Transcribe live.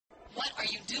are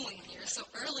you doing here so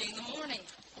early in the morning?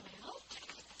 Well,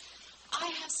 I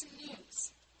have some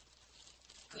news.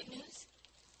 Good news?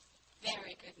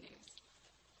 Very good news.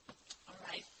 All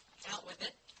right, out with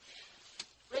it.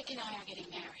 Rick and I are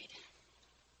getting married.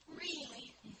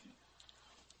 Really? Mm-hmm.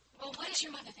 Well, what does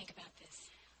your mother think about this?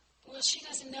 Well, she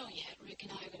doesn't know yet. Rick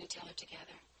and I are going to tell her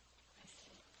together. I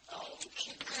see. Oh,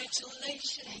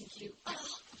 congratulations. Thank you.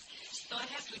 Oh, though I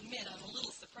have to admit I'm a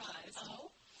little surprised. Oh?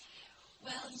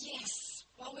 Well, yes.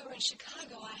 While we were in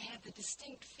Chicago, I had the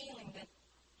distinct feeling that,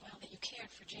 well, that you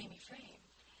cared for Jamie Frame.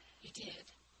 You did?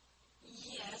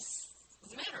 Yes.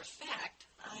 As a matter of fact,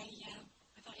 I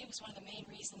thought he was one of the main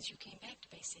reasons you came back to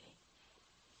Bay City.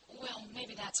 Well,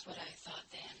 maybe that's what I thought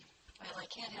then. well, I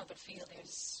can't help but feel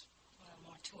there's, well,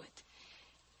 more to it.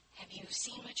 Have you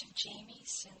seen much of Jamie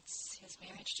since his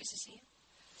marriage to Cecile?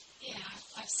 Yeah,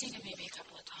 I've seen him maybe a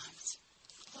couple of times.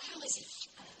 Well, how is he?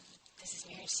 Does his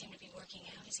marriage seem to be working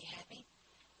out? Is he happy?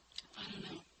 I don't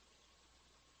know.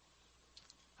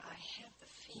 I have the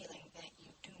feeling that you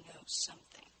do know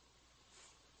something.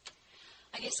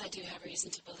 I guess I do have reason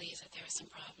to believe that there are some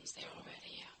problems there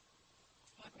already, yeah.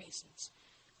 What reasons?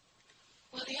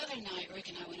 Well, the other night, Rick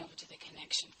and I went over to the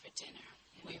Connection for dinner,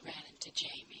 and we ran into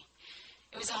Jamie.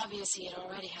 It was obvious he had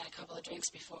already had a couple of drinks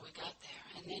before we got there,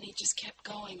 and then he just kept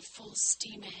going full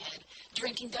steam ahead,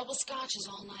 drinking double scotches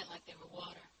all night like they were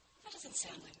water. That doesn't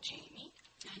sound like Jamie.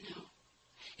 I know.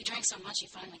 He drank so much he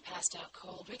finally passed out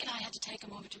cold. Rick and I had to take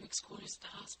him over to Rick's quarters at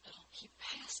the hospital. He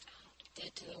passed out.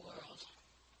 Dead to the world.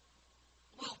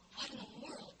 Well, what in the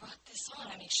world brought this on?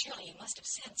 I mean, surely he must have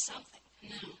said something.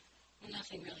 No,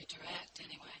 nothing really direct,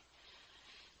 anyway.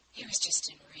 He was just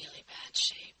in really bad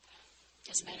shape.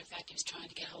 As a matter of fact, he was trying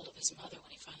to get hold of his mother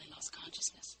when he finally lost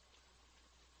consciousness.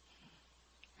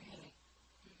 Really?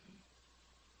 Mm-hmm.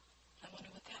 I wonder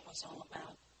what that was all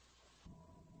about.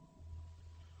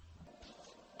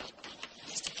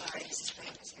 Mr. Barry, Mrs.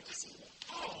 Frank is here to see you.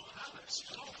 Oh, Alice,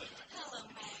 hello there. Hello,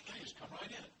 Mac. Please come right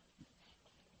in.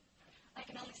 I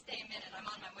can only stay a minute. I'm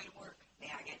on my way to work. May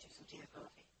I get you some tea or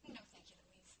coffee? No, thank you,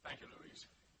 Louise. Thank you, Louise.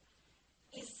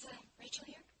 Is Rachel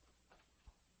here?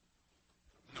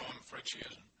 No, I'm afraid she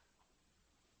isn't.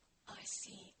 I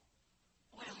see.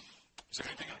 Well, Is there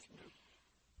anything I can do?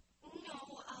 no,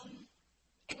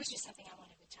 it was just something I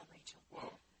wanted to tell Rachel.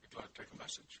 Well, be glad to take a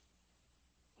message.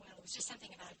 Well, it was just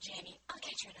something about Jamie. I'll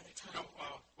catch her another time. No,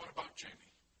 what about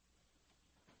Jamie?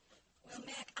 Well,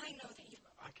 Mac, I know that you...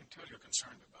 I can tell you're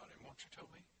concerned about him. Won't you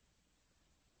tell me?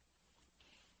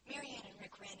 Marianne and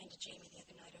Rick ran into Jamie the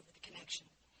other night over the Connection.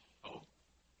 Oh?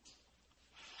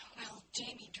 Well,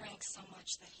 Jamie drank so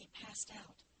much that he passed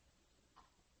out.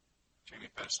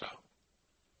 Jamie passed out?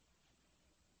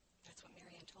 That's what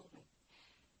Marianne told me.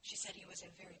 She said he was in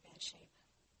very bad shape.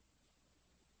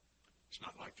 It's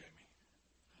not like Jamie.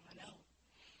 Oh, I know.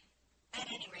 At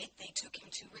any rate, they took him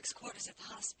to Rick's quarters at the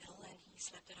hospital, and he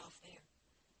slept it off there.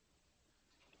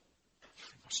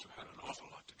 He must have had an awful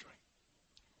lot to drink.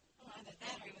 Well, either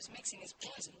that or he was mixing his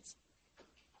poisons.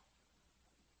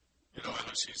 You know,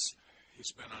 Alice,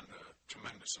 he's been under a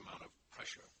tremendous amount of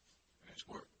pressure in his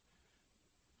work.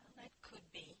 Well, that could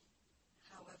be.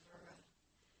 However,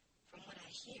 from what I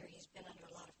hear, he's been under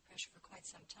a lot of pressure for quite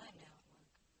some time now at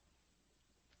work.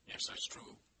 Yes, that's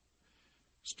true.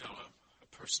 Still, a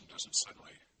person doesn't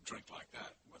suddenly drink like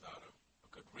that without a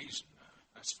good reason.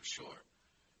 That's for sure.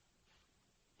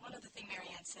 One other thing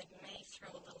Marianne said may throw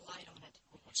a little light on it.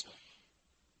 What's that?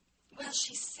 Well,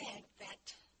 she said that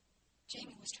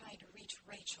Jamie was trying to reach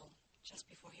Rachel just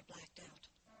before he blacked out.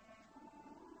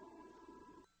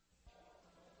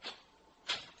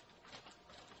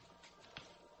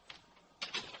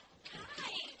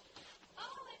 Hi.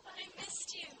 Oh, I thought I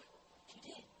missed you. You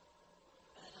did.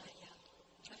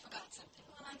 But I forgot something.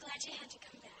 Well, I'm glad you had to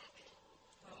come back.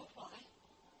 Oh, why?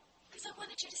 Because I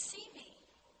wanted you to see me.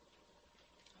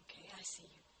 Okay, I see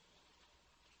you.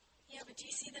 Yeah, but do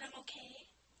you see that I'm okay?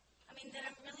 I mean, that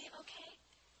I'm really okay?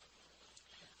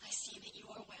 I see that you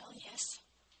are well, yes.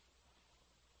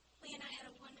 Lee and I had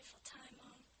a wonderful time,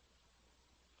 Mom.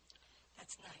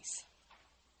 That's nice.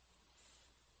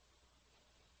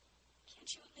 Can't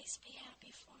you at least be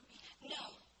happy for me? No.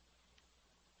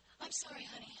 I'm sorry,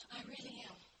 honey. I really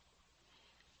am.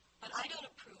 But I don't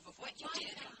approve of what you Why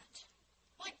did. not?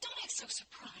 Why, don't act so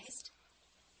surprised.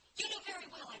 You knew very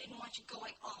well I didn't want you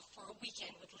going off for a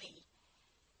weekend with Lee.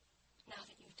 Now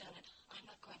that you've done it, I'm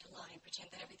not going to lie and pretend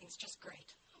that everything's just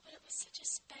great. Oh, but it was such a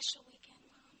special weekend,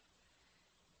 Mom.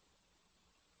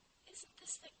 Isn't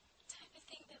this the type of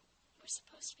thing that we're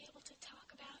supposed to be able to talk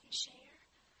about and share?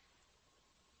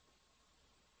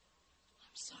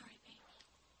 I'm sorry, baby.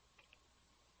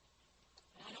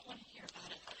 I don't want to hear about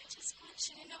it. I just want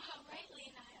She didn't know how right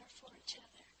Lee and I are for each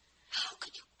other. How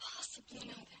could you possibly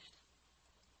know that?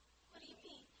 What do you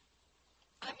mean?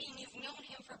 I mean, you've known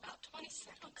him for about 20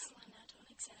 seconds. Oh, come on now, don't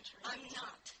exaggerate. I'm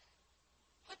not.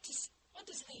 What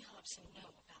does Lee Hobson know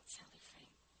about Sally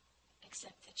Frame?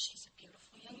 Except that she's a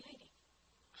beautiful young lady.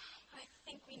 I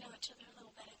think we know each other a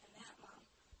little better than that, Mom.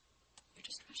 You're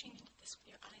just rushing into this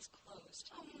with your eyes closed.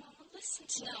 Oh, Mama, listen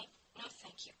to me. No,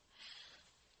 thank you.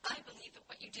 I believe that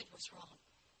what you did was wrong.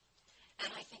 And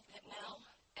I think that now,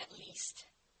 at least,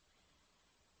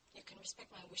 you can respect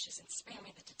my wishes and spare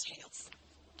me the details.